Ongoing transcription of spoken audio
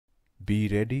Be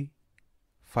ready.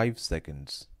 5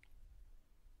 seconds.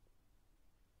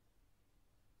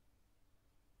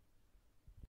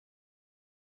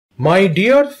 My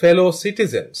dear fellow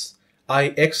citizens,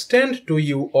 I extend to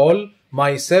you all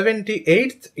my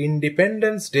 78th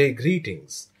Independence Day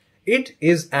greetings. It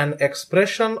is an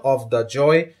expression of the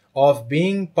joy of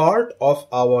being part of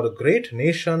our great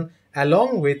nation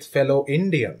along with fellow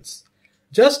Indians.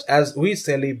 Just as we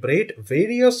celebrate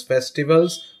various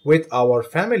festivals with our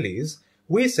families,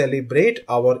 we celebrate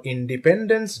our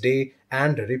Independence Day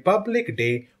and Republic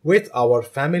Day with our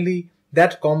family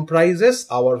that comprises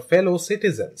our fellow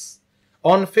citizens.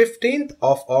 On 15th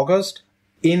of August,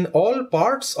 in all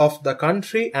parts of the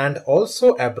country and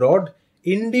also abroad,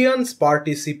 Indians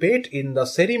participate in the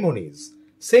ceremonies,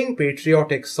 sing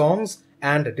patriotic songs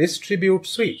and distribute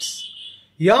sweets.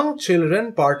 Young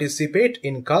children participate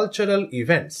in cultural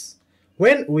events.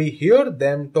 When we hear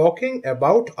them talking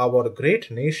about our great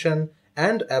nation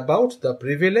and about the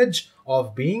privilege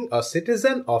of being a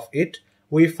citizen of it,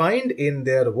 we find in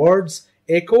their words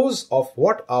echoes of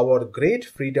what our great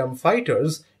freedom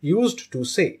fighters used to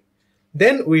say.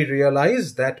 Then we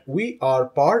realize that we are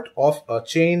part of a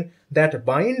chain that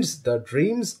binds the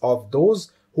dreams of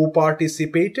those who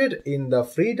participated in the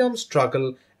freedom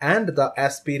struggle and the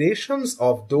aspirations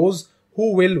of those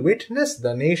who will witness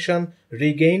the nation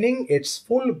regaining its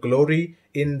full glory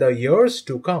in the years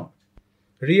to come.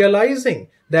 Realizing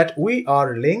that we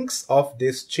are links of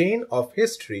this chain of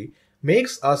history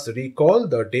makes us recall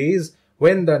the days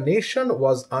when the nation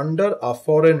was under a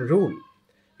foreign rule.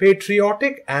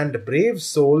 Patriotic and brave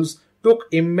souls took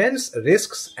immense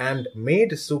risks and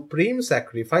made supreme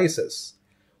sacrifices.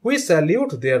 We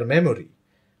salute their memory.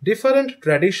 Different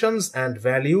traditions and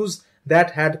values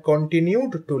that had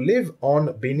continued to live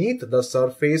on beneath the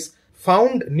surface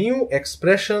found new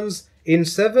expressions in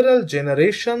several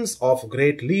generations of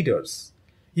great leaders.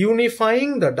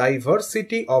 Unifying the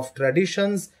diversity of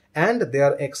traditions and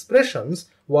their expressions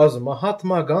was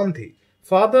Mahatma Gandhi,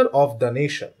 father of the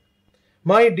nation.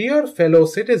 My dear fellow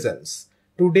citizens,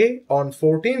 today on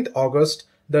 14th August,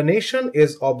 the nation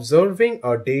is observing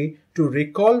a day to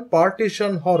recall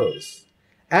partition horrors.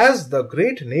 As the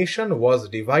great nation was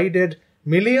divided,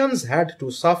 millions had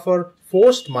to suffer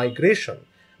forced migration.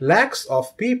 Lakhs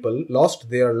of people lost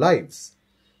their lives.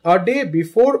 A day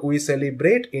before we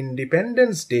celebrate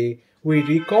Independence Day, we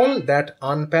recall that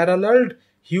unparalleled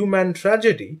human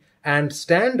tragedy and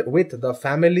stand with the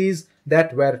families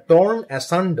that were torn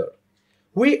asunder.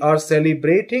 We are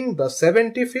celebrating the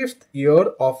 75th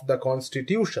year of the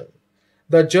Constitution.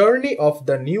 The journey of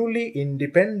the newly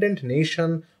independent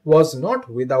nation was not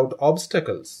without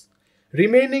obstacles.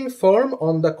 Remaining firm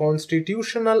on the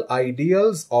constitutional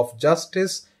ideals of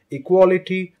justice,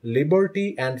 equality,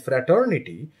 liberty, and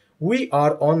fraternity, we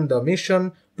are on the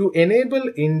mission to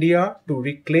enable India to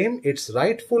reclaim its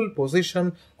rightful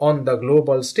position on the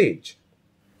global stage.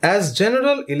 As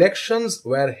general elections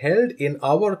were held in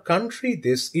our country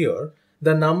this year,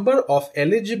 the number of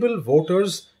eligible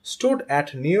voters stood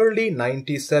at nearly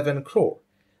 97 crore.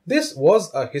 This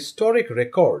was a historic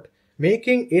record,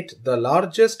 making it the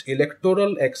largest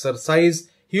electoral exercise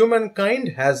humankind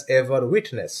has ever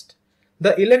witnessed.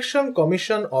 The Election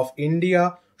Commission of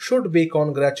India should be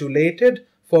congratulated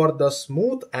for the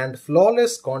smooth and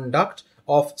flawless conduct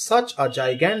of such a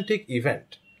gigantic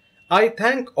event. I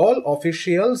thank all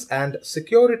officials and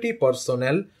security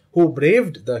personnel who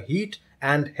braved the heat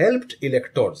and helped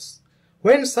electors.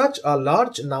 When such a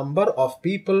large number of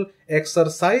people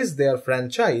exercise their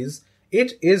franchise,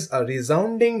 it is a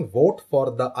resounding vote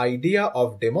for the idea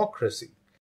of democracy.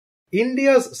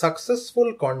 India's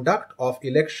successful conduct of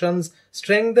elections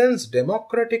strengthens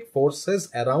democratic forces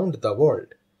around the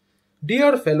world.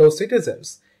 Dear fellow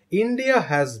citizens, India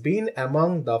has been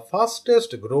among the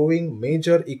fastest growing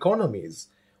major economies,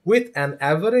 with an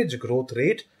average growth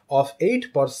rate of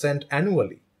 8%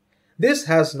 annually. This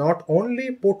has not only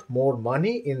put more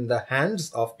money in the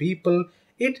hands of people,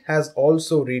 it has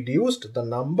also reduced the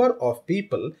number of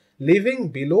people living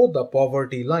below the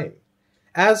poverty line.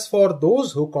 As for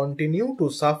those who continue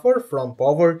to suffer from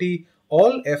poverty,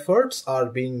 all efforts are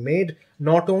being made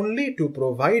not only to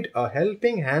provide a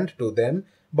helping hand to them,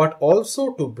 but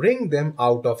also to bring them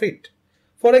out of it.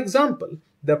 For example,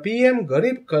 the PM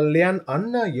Garib Kalyan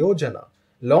Anna Yojana,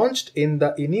 launched in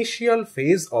the initial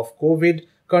phase of COVID,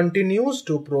 continues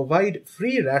to provide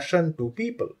free ration to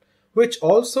people, which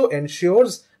also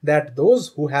ensures that those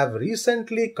who have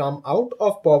recently come out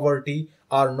of poverty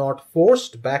are not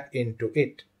forced back into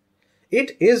it.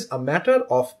 It is a matter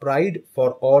of pride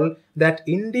for all that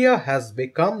India has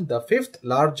become the fifth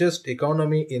largest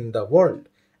economy in the world,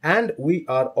 and we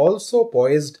are also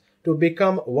poised to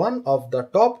become one of the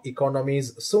top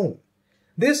economies soon.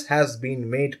 This has been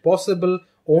made possible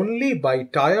only by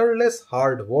tireless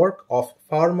hard work of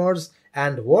farmers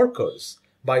and workers,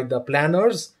 by the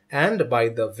planners and by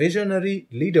the visionary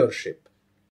leadership.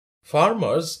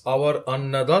 Farmers, our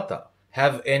Annadata,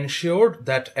 have ensured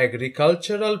that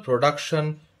agricultural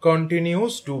production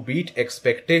continues to beat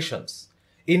expectations.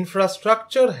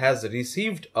 Infrastructure has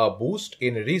received a boost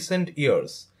in recent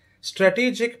years.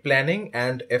 Strategic planning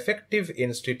and effective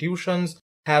institutions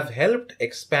have helped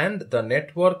expand the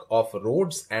network of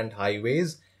roads and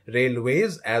highways,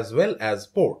 railways, as well as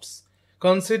ports.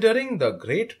 Considering the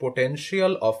great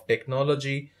potential of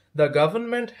technology, the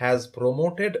government has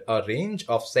promoted a range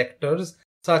of sectors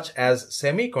such as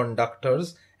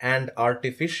semiconductors and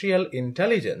artificial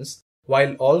intelligence,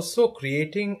 while also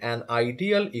creating an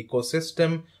ideal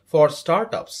ecosystem for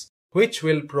startups which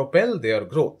will propel their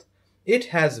growth. It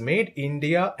has made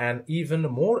India an even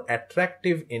more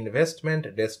attractive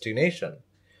investment destination.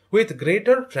 With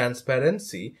greater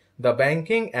transparency, the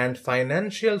banking and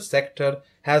financial sector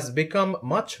has become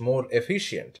much more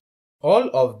efficient. All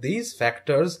of these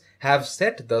factors have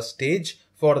set the stage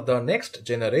for the next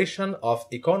generation of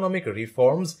economic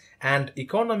reforms and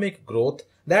economic growth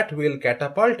that will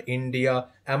catapult India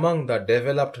among the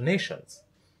developed nations.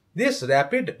 This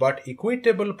rapid but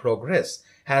equitable progress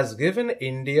has given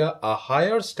India a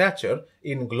higher stature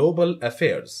in global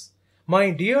affairs. My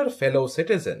dear fellow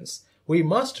citizens, we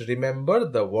must remember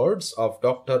the words of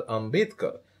Dr.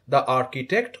 Ambedkar, the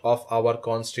architect of our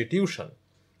Constitution.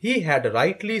 He had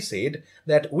rightly said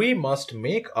that we must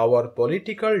make our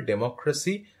political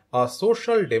democracy a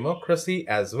social democracy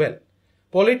as well.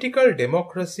 Political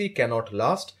democracy cannot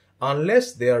last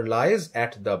unless there lies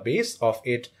at the base of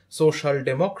it social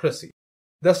democracy.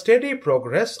 The steady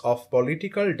progress of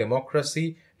political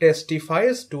democracy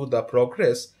testifies to the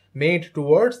progress made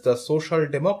towards the social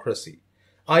democracy.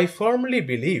 I firmly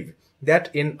believe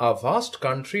that in a vast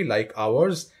country like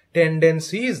ours,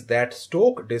 tendencies that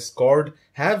stoke discord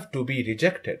have to be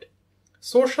rejected.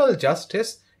 Social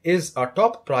justice is a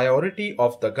top priority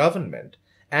of the government,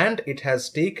 and it has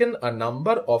taken a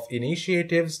number of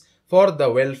initiatives for the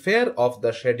welfare of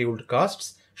the scheduled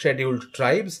castes, scheduled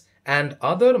tribes, and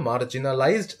other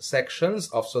marginalized sections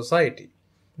of society.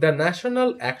 The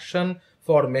National Action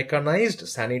for Mechanized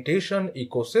Sanitation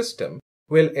Ecosystem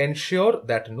will ensure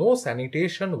that no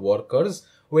sanitation workers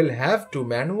will have to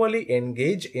manually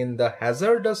engage in the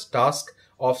hazardous task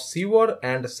of sewer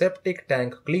and septic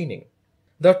tank cleaning.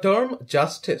 The term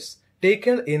justice,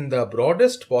 taken in the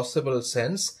broadest possible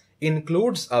sense,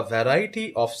 includes a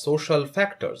variety of social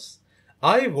factors.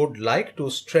 I would like to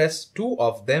stress two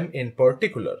of them in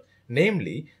particular,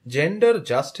 namely gender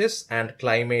justice and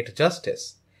climate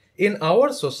justice. In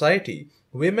our society,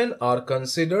 women are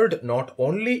considered not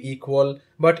only equal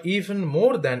but even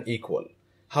more than equal.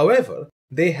 However,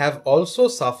 they have also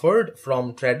suffered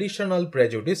from traditional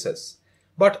prejudices.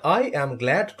 But I am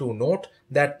glad to note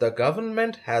that the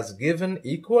government has given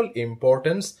equal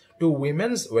importance to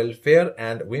women's welfare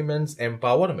and women's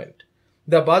empowerment.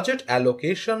 The budget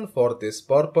allocation for this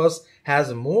purpose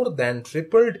has more than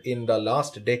tripled in the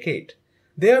last decade.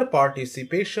 Their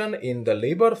participation in the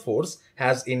labor force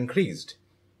has increased.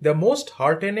 The most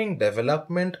heartening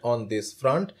development on this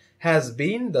front has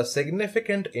been the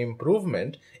significant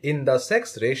improvement in the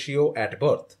sex ratio at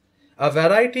birth. A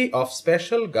variety of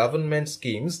special government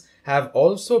schemes have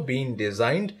also been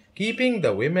designed, keeping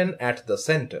the women at the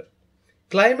center.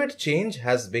 Climate change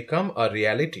has become a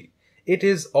reality. It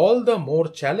is all the more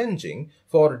challenging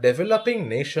for developing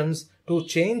nations to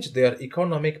change their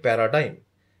economic paradigm.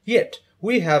 Yet,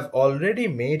 we have already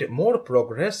made more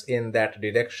progress in that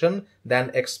direction than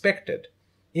expected.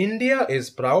 India is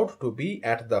proud to be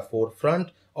at the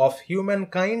forefront of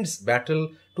humankind's battle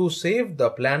to save the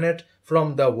planet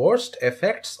from the worst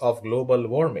effects of global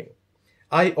warming.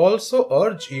 I also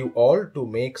urge you all to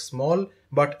make small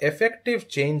but effective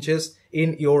changes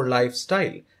in your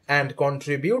lifestyle and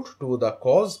contribute to the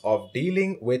cause of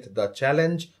dealing with the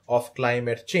challenge of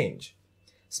climate change.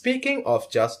 Speaking of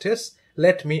justice,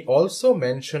 let me also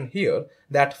mention here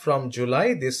that from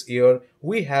July this year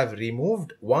we have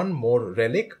removed one more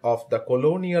relic of the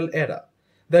colonial era.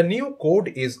 The new code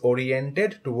is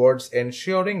oriented towards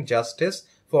ensuring justice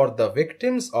for the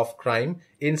victims of crime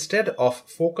instead of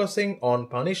focusing on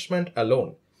punishment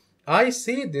alone. I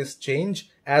see this change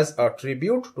as a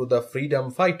tribute to the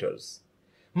freedom fighters.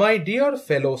 My dear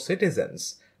fellow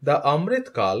citizens, the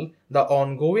Amrit Kal, the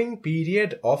ongoing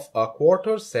period of a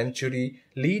quarter century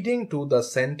leading to the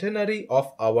centenary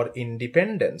of our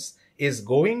independence, is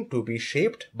going to be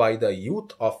shaped by the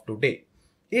youth of today.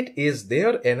 It is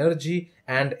their energy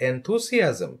and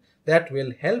enthusiasm that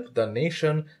will help the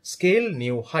nation scale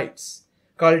new heights.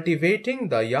 Cultivating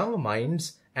the young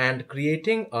minds and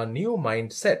creating a new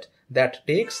mindset that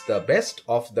takes the best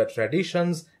of the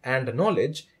traditions and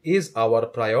knowledge is our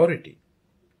priority.